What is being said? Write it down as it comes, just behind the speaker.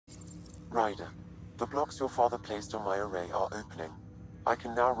Ryder, the blocks your father placed on my array are opening. I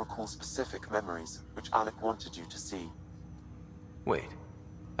can now recall specific memories, which Alec wanted you to see. Wait,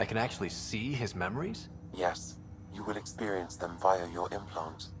 I can actually see his memories? Yes, you will experience them via your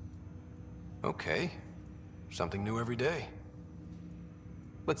implant. Okay. Something new every day.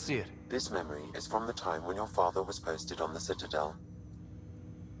 Let's see it. This memory is from the time when your father was posted on the Citadel.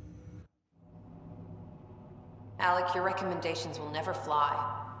 Alec, your recommendations will never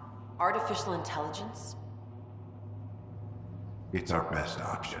fly. Artificial intelligence? It's our best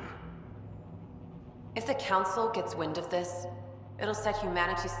option. If the Council gets wind of this, it'll set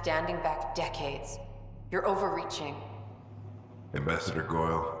humanity standing back decades. You're overreaching. Ambassador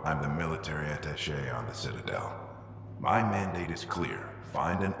Goyle, I'm the military attaché on the Citadel. My mandate is clear.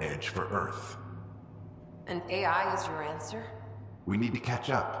 Find an edge for Earth. And AI is your answer? We need to catch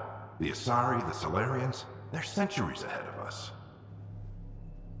up. The Asari, the Solarians, they're centuries ahead of us.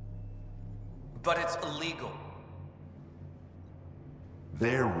 But it's illegal.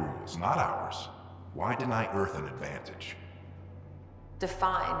 Their rules, not ours. Why deny Earth an advantage?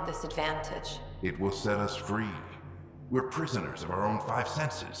 Define this advantage. It will set us free. We're prisoners of our own five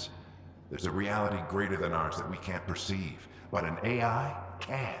senses. There's a reality greater than ours that we can't perceive, but an AI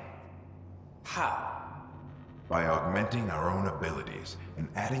can. How? By augmenting our own abilities and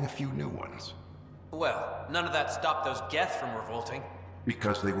adding a few new ones. Well, none of that stopped those Geth from revolting.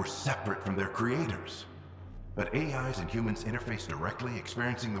 Because they were separate from their creators. But AIs and humans interface directly,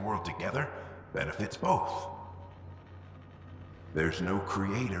 experiencing the world together, benefits both. There's no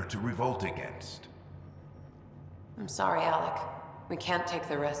creator to revolt against. I'm sorry, Alec. We can't take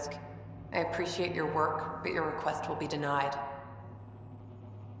the risk. I appreciate your work, but your request will be denied.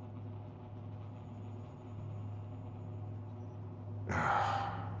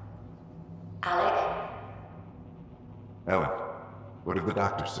 Alec? Ellen, what did the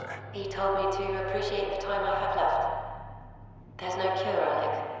doctor say? He told me to appreciate the time I have left. There's no cure,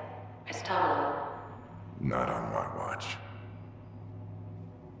 Alec. It's terminal. Not on my watch.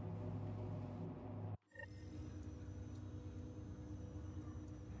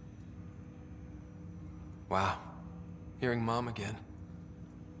 Wow. Hearing Mom again.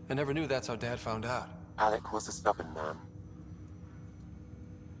 I never knew that's how Dad found out. Alec was a stubborn man.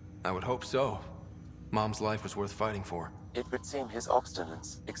 I would hope so. Mom's life was worth fighting for. It would seem his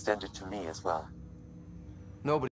obstinance extended to me as well. Nobody